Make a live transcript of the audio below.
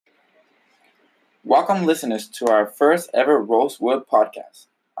Welcome, listeners, to our first ever Rosewood podcast.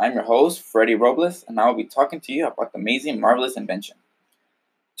 I'm your host, Freddie Robles, and I will be talking to you about the amazing, marvelous invention.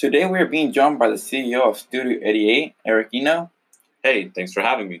 Today, we are being joined by the CEO of Studio 88, Eric Eno. Hey, thanks for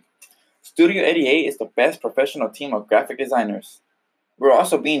having me. Studio 88 is the best professional team of graphic designers. We're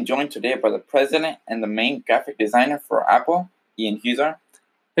also being joined today by the president and the main graphic designer for Apple, Ian Husar.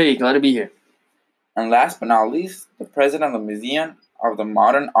 Hey, glad to be here. And last but not least, the president of the Museum of the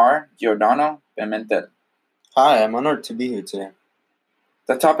Modern Art, Giordano Pimentel. Hi, I'm honored to be here today.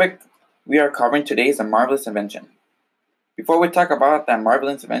 The topic we are covering today is a marvelous invention. Before we talk about that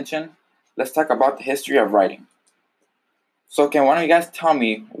marvelous invention, let's talk about the history of writing. So can one of you guys tell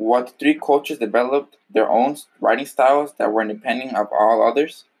me what three cultures developed their own writing styles that were independent of all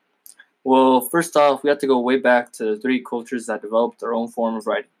others? Well, first off, we have to go way back to the three cultures that developed their own form of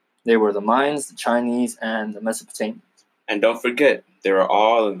writing. They were the Mayans, the Chinese, and the Mesopotamians. And don't forget, they were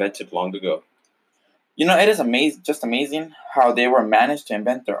all invented long ago. You know, it is just amazing how they were managed to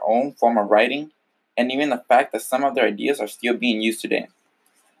invent their own form of writing, and even the fact that some of their ideas are still being used today.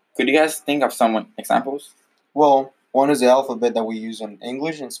 Could you guys think of some examples? Well, one is the alphabet that we use in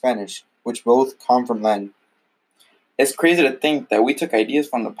English and Spanish, which both come from Latin. It's crazy to think that we took ideas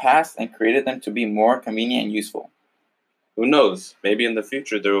from the past and created them to be more convenient and useful. Who knows? Maybe in the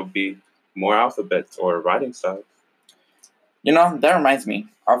future there will be more alphabets or writing styles. You know, that reminds me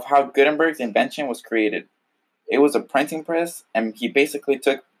of how Gutenberg's invention was created. It was a printing press, and he basically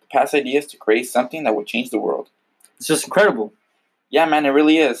took past ideas to create something that would change the world. It's just incredible. Yeah, man, it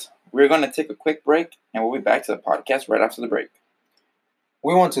really is. We're going to take a quick break, and we'll be back to the podcast right after the break.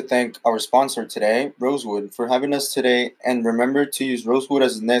 We want to thank our sponsor today, Rosewood, for having us today, and remember to use Rosewood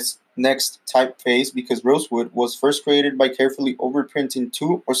as the next typeface because Rosewood was first created by carefully overprinting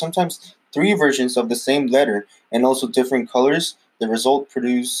 2 or sometimes 3 versions of the same letter and also different colors. The result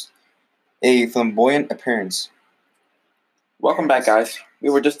produced a flamboyant appearance. Welcome back, guys. We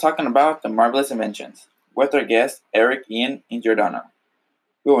were just talking about the marvelous inventions with our guest, Eric Ian in Giordano.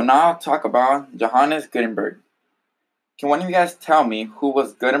 We will now talk about Johannes Gutenberg. Can one of you guys tell me who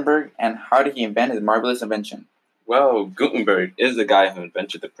was Gutenberg and how did he invent his marvelous invention? Well, Gutenberg is the guy who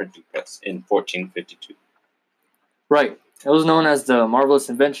invented the printing press in 1452. Right. It was known as the marvelous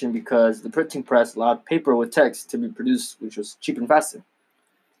invention because the printing press allowed paper with text to be produced, which was cheap and faster.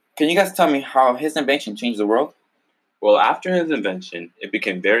 Can you guys tell me how his invention changed the world? Well, after his invention, it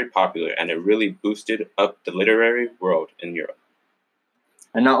became very popular and it really boosted up the literary world in Europe.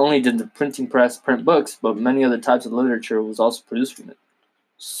 And not only did the printing press print books, but many other types of literature was also produced from it.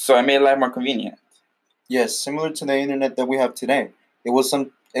 So it made life more convenient. Yes, similar to the internet that we have today. It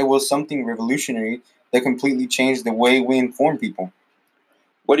was something revolutionary that completely changed the way we inform people.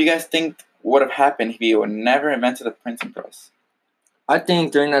 What do you guys think would have happened if he would never invented the printing press? I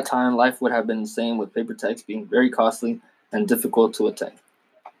think during that time, life would have been the same with paper text being very costly and difficult to attain.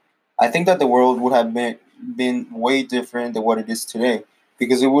 I think that the world would have been way different than what it is today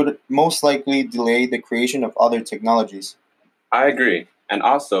because it would most likely delay the creation of other technologies. I agree. And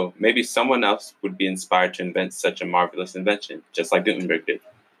also, maybe someone else would be inspired to invent such a marvelous invention, just like Gutenberg did.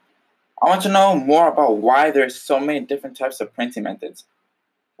 I want to know more about why there's so many different types of printing methods,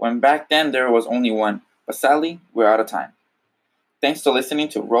 when back then there was only one, but sadly, we're out of time. Thanks for listening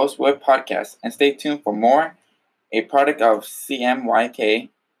to Rosewood Podcast, and stay tuned for more, a product of CMYK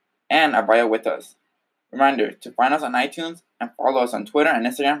and Abaya With Us. Reminder to find us on iTunes and follow us on Twitter and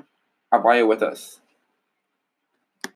Instagram, Abaya With Us.